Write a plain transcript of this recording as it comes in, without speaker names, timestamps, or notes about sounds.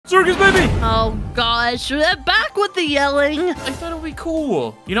Circus, baby! Oh gosh, back with the yelling. I thought it would be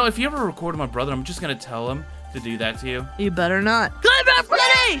cool. You know, if you ever record my brother, I'm just gonna tell him to do that to you. You better not. Glamrock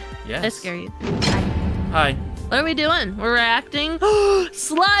Freddy! Yes. I scare you. Hi. What are we doing? We're reacting.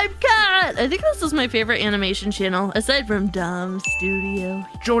 Slime Cat! I think this is my favorite animation channel, aside from Dumb Studio.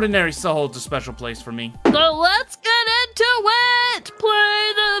 Jordinary still holds a special place for me. So let's get into it!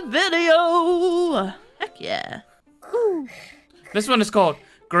 Play the video! Heck yeah. Woo. This one is called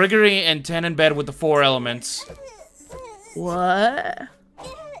Gregory and 10 in Bed with the 4 Elements. What?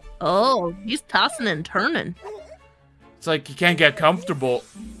 Oh, he's tossing and turning. It's like you can't get comfortable.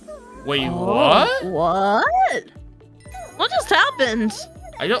 Wait, Oh, what? What? What just happened?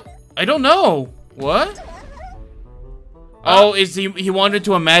 I don't know. What? Oh, is he wanted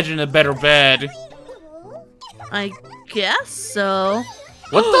to imagine a better bed. I guess so.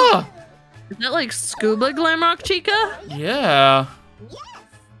 What the? Is that like scuba Glamrock Chica? Yeah.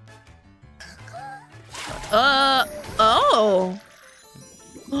 Oh.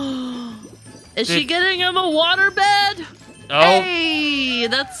 Is she getting him a water bed? Oh. Hey,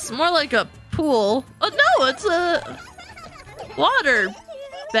 that's more like a pool. Oh no, it's a water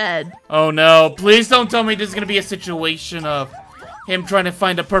bed. Oh no, please don't tell me this is gonna be a situation of him trying to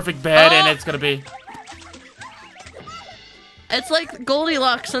find a perfect bed and it's gonna be... It's like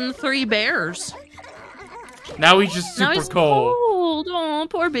Goldilocks and the 3 bears. Now he's just super Now he's cold. Oh,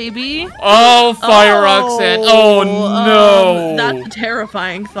 poor baby. Oh, fire Roxanne. Oh no. That's a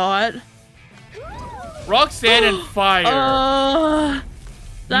terrifying thought. Roxanne and fire.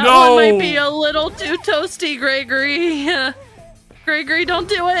 That No. one might be a little too toasty, Gregory. Gregory, don't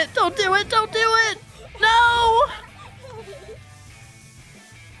do it. Don't do it. Don't do it. No.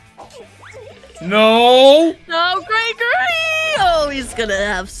 No. No, Gregory. Oh, he's gonna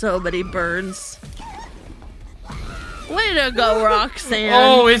have so many burns. Way to go, Roxanne.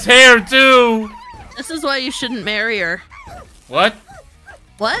 Oh, his hair too. This is why you shouldn't marry her. What?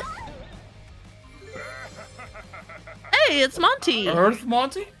 What? Hey, it's Monty. Earth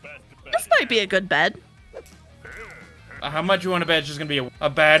Monty? This might be a good bed. How much you want to bet it's just gonna be a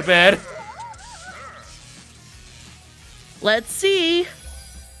bad bed? Let's see.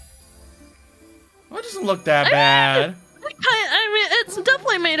 Well, it doesn't look that bad. I mean, it's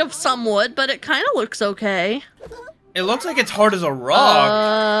definitely made of some wood, but it kind of looks okay. It looks like it's hard as a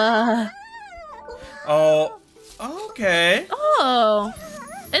rock. Oh, okay. Oh,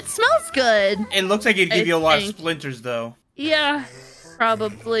 it smells good. It looks like it'd give you a lot of think. splinters, though. Yeah,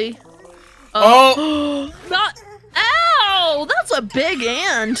 probably. Oh! Not. Ow! That's a big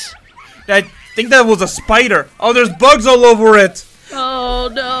ant. I think that was a spider. Oh, there's bugs all over it. Oh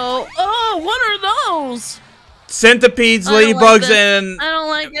no! Oh, what are those? Centipedes, I don't like ladybugs, this. and I don't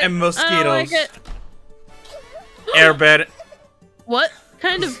like it. and mosquitoes. I don't like it. Airbed. What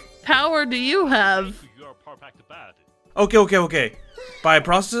kind of power do you have? Okay. By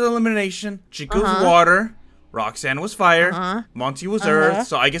process of elimination, Chico's water, Roxanne was fire, Monty was earth,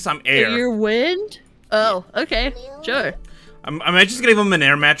 so I guess I'm air. You're wind? Oh, okay, sure. Am I just gonna give him an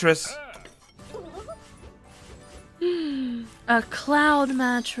air mattress? A cloud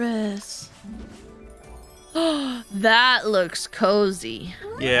mattress. That looks cozy.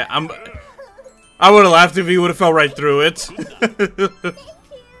 Yeah, I would have laughed if he would have fell right through it.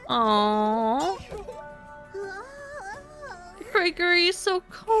 Aww. Gregory's so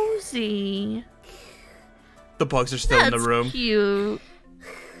cozy. The bugs are still in the room. That's cute.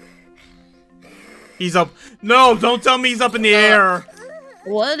 He's up. No, don't tell me he's up in the air.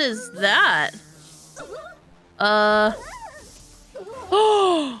 What is that?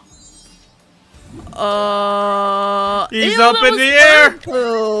 He's Ew, up that in was the air. bird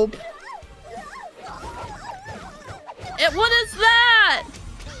poop. What is that?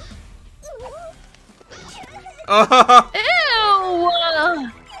 Ew!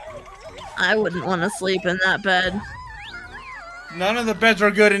 I wouldn't want to sleep in that bed. None of the beds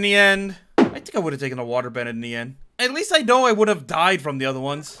are good in the end. I think I would have taken a water bed in the end. At least I know I would have died from the other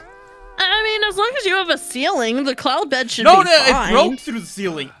ones. I mean, as long as you have a ceiling, the cloud bed should No, be it fine. broke through the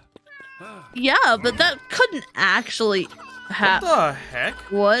ceiling. Yeah, but that couldn't actually happen. What the heck?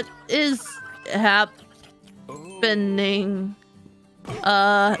 What is happening?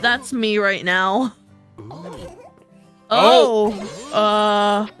 That's me right now. Okay.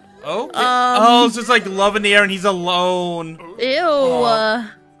 Oh, it's just like love in the air and he's alone. Ew.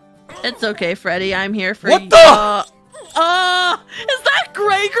 It's okay, Freddy. I'm here for you. What the? Is that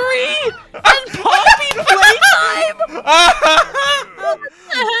Gregory and Poppy playtime? What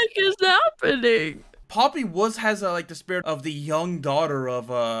the heck is happening? Poppy has like the spirit of the young daughter of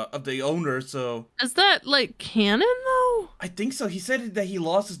the owner. So is that like canon though? I think so. He said that he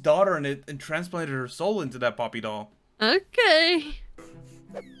lost his daughter and transplanted her soul into that Poppy doll. Okay.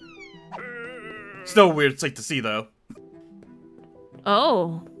 Still weird sight to see though.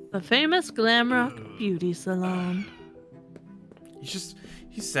 Oh, the famous Glamrock beauty salon. He's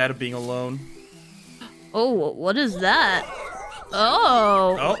sad of being alone. Oh, what is that?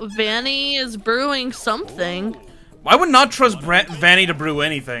 Oh, Vanny is brewing something. I would not trust Vanny to brew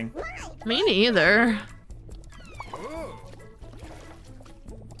anything. Me neither.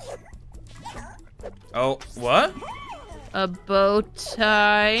 Oh, what? A bow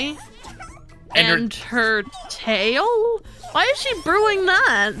tie. And her tail? Why is she brewing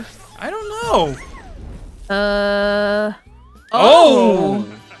that? I don't know. Oh!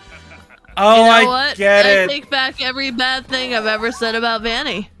 Oh, you know I what? get it. I take back every bad thing I've ever said about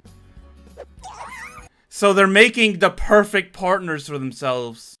Vanny. So they're making the perfect partners for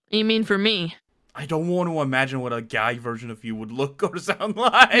themselves. You mean for me? I don't want to imagine what a guy version of you would look or sound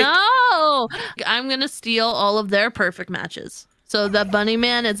like. No! I'm gonna steal all of their perfect matches. So the bunny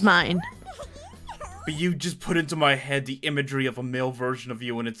man is mine. But you just put into my head the imagery of a male version of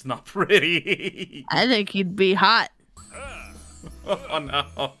you and it's not pretty. I think he'd be hot. Oh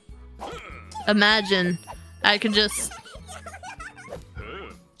no. Imagine, I could just...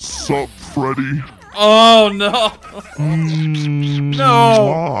 Sup, Freddy? Oh no.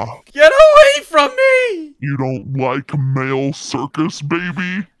 No. Get away from me. You don't like male circus,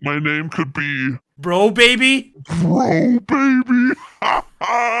 baby? My name could be... Bro, baby? Bro, baby!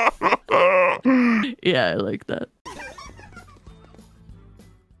 Yeah, I like that.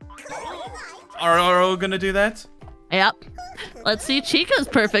 Are we gonna do that? Yep. Let's see Chica's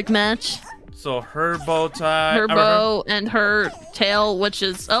perfect match. So her bow tie... Her bow and her tail, which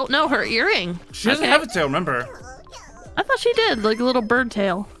is... Oh, no, her earring. She doesn't have a tail, remember? I thought she did, like a little bird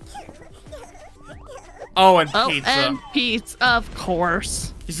tail. Oh, and Oh, pizza. and pizza, of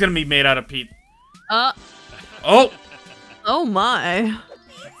course. He's gonna be made out of pizza. Oh. Oh my.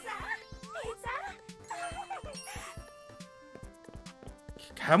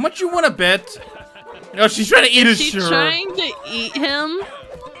 How much you want to bet? No, she's trying to eat his shirt. She's trying to eat him?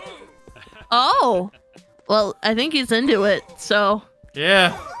 Oh. Well, I think he's into it, so.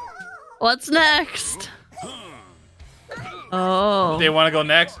 Yeah. What's next? Oh. They want to go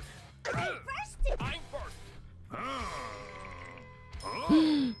next?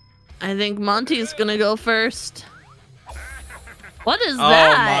 I think Monty's gonna go first. What is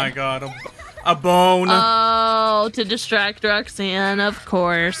that? Oh my god, a bone. Oh, to distract Roxanne, of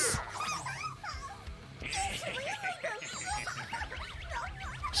course.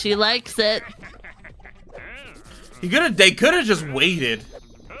 She likes it. They could have just waited.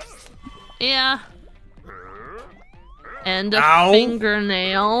 Yeah. And a Ow.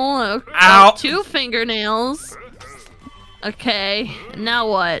 fingernail. Ow. Oh, 2 fingernails. Okay, now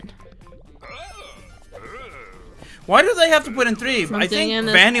what? Why do they have to put in 3? I think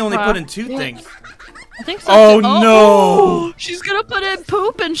Vanny only put in 2 things. I think so. Oh, too. no! She's gonna put in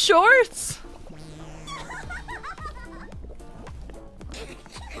poop and shorts.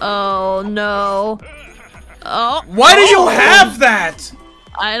 Oh no. Oh. Why do you have that?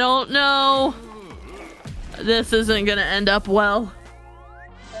 I don't know. This isn't gonna end up well.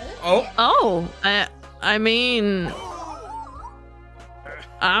 Oh. Oh. I mean.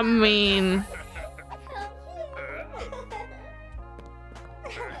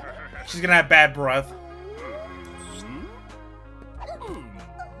 She's gonna have bad breath.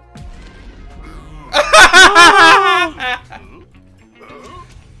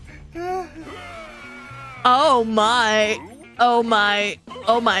 Oh my. Oh my.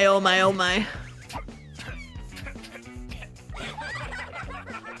 Oh my, oh my, oh my.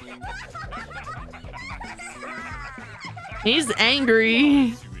 He's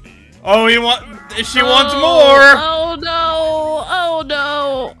angry. Oh, she wants more. Oh no. Oh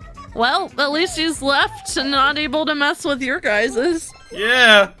no. Well, at least he's left and not able to mess with your guys's.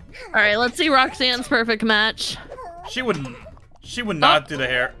 Yeah. Alright, let's see Roxanne's perfect match. She would not do the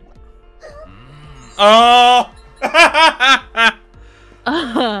hair. Oh.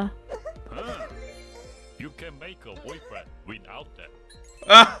 You can make a boyfriend without that.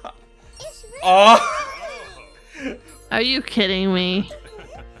 Oh. Are you kidding me?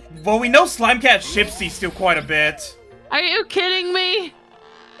 Well, we know Slime Cat ships these still quite a bit. Are you kidding me?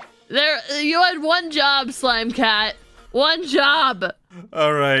 You had one job, Slime Cat. One job.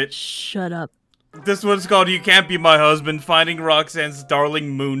 All right. Shut up. This one's called "You Can't Be My Husband." Finding Roxanne's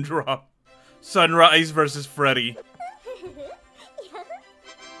darling Moondrop. Sunrise versus Freddy.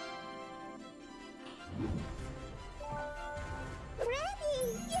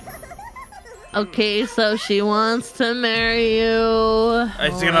 Okay, so she wants to marry you.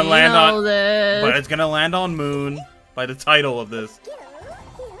 It's gonna land on, this. but it's gonna land on Moon by the title of this.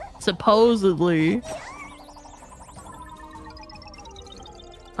 Supposedly.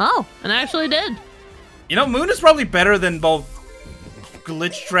 Oh, and I actually did. You know, Moon is probably better than both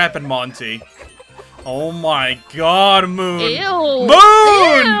Glitch Trap and Monty. Oh my god, Moon. Ew.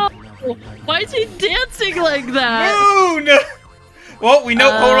 Moon! Ew. Why is he dancing like that? Moon! Well, we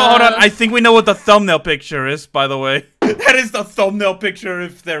know. Hold on. I think we know what the thumbnail picture is, by the way. That is the thumbnail picture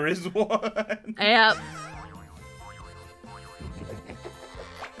if there is one. Yep.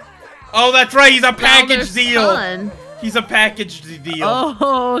 Oh, that's right. He's a Now package they're deal. fun. He's a package deal.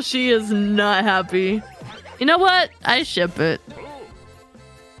 Oh, she is not happy. You know what? I ship it.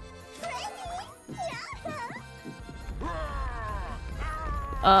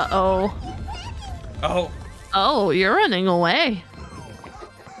 Uh-oh. Oh. Oh, you're running away.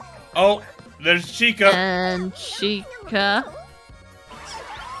 Oh, there's Chica. And Chica.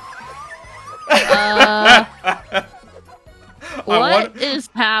 What is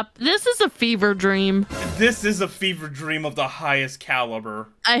This is a fever dream. This is a fever dream of the highest caliber.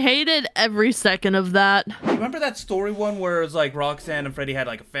 I hated every second of that. Remember that story one where it was like Roxanne and Freddy had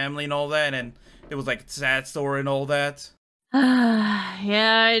like a family and all that, and it was like a sad story and all that?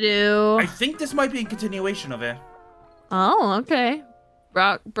 Yeah, I do. I think this might be a continuation of it. Oh, okay.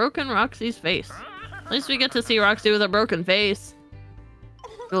 Broken Roxy's face. At least we get to see Roxy with a broken face.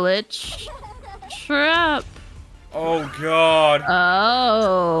 Glitch Trap. Oh god.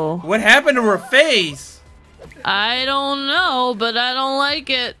 Oh. What happened to her face? I don't know, but I don't like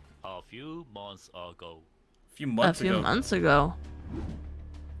it. A few months ago. A few months ago.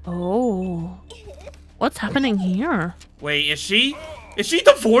 Oh. What's happening here? Wait, is she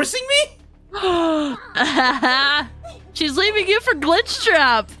divorcing me? She's leaving you for Glitch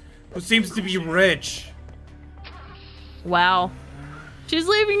Trap. Who seems to be rich. Wow. She's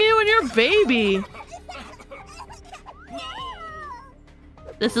leaving you and your baby.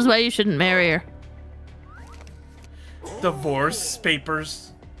 This is why you shouldn't marry her. Divorce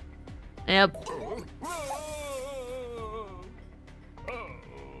papers. Yep.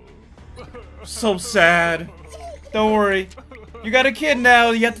 So sad. Don't worry. You got a kid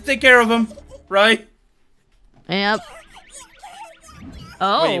now. You have to take care of him, right? Yep.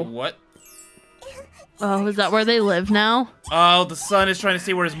 Oh. Wait, what? Oh, is that where they live now? Oh, the son is trying to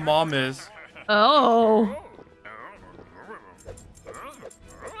see where his mom is. Oh.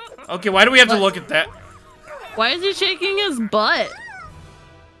 Okay, why do we have to look at that? Why is he shaking his butt?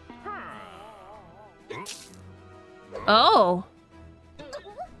 Oh.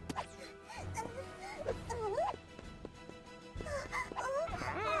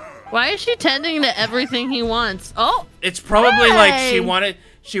 Why is she tending to everything he wants? Oh. It's probably like Hey!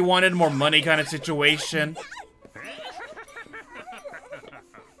 she wanted more money kind of situation.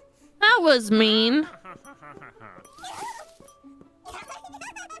 That was mean.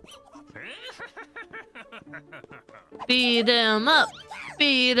 Beat him up.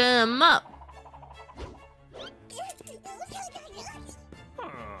 Beat him up.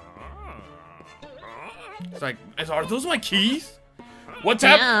 It's like, are those my keys? What's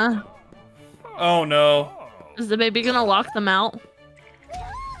happening? Yeah. Oh no. Is the baby gonna lock them out?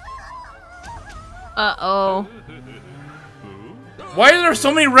 Uh-oh. Why are there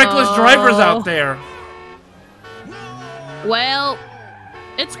so many reckless drivers out there? Well,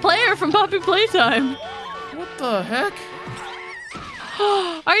 it's Player from Poppy Playtime. What the heck?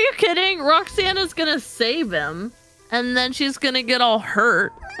 Are you kidding? Roxanna's gonna save him, and then she's gonna get all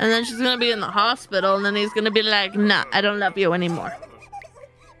hurt, and then she's gonna be in the hospital, and then he's gonna be like, nah, I don't love you anymore.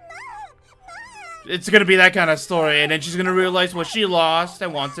 It's gonna be that kind of story, and then she's gonna realize what she lost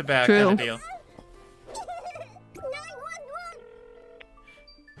and wants it back kind of deal.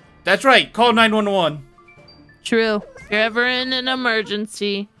 That's right, call 911. True. If you're ever in an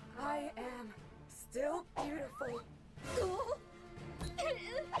emergency. I am still beautiful.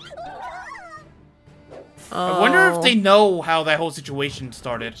 I wonder if they know how that whole situation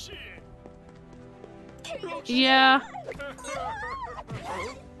started. Yeah.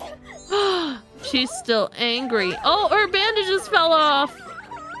 She's still angry. Oh, her bandages fell off.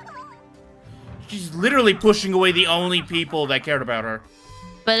 She's literally pushing away the only people that cared about her.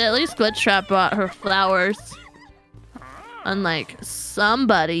 But at least Glitch Trap brought her flowers. Unlike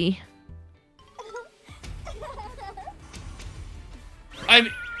somebody.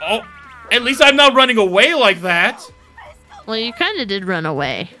 Oh, at least I'm not running away like that. Well, you kind of did run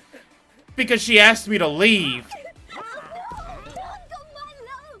away. Because she asked me to leave.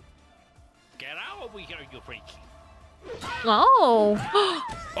 Get out over here, you freak. Oh.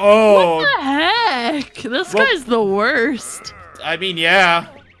 Oh. What the heck? This guy's the worst. I mean, yeah.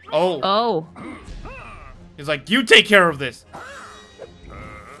 Oh. Oh. He's like, you take care of this.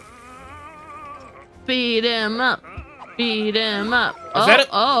 Beat him up. Beat him up.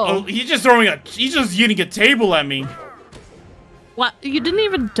 Oh, he's just eating a table at me. What? You didn't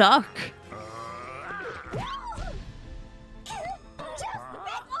even duck.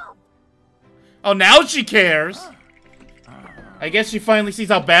 Oh, now she cares. I guess she finally sees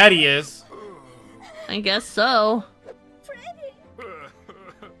how bad he is. I guess so.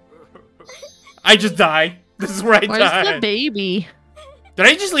 I just die. This is where I die. Where's the baby? Did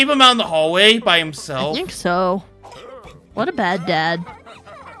I just leave him out in the hallway by himself? I think so. What a bad dad.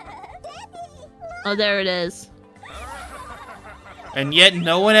 Oh, there it is. And yet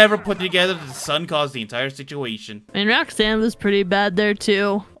no one ever put together that the sun caused the entire situation. I mean, Roxanne was pretty bad there,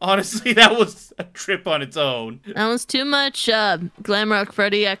 too. Honestly, that was a trip on its own. That was too much Glamrock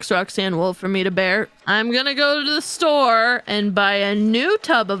Freddy x Roxanne Wolf for me to bear. I'm gonna go to the store and buy a new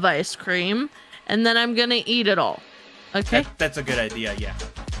tub of ice cream, and then I'm gonna eat it all. Okay? That's a good idea, yeah.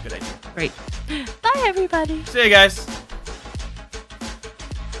 Good idea. Great. Bye, everybody. See you guys.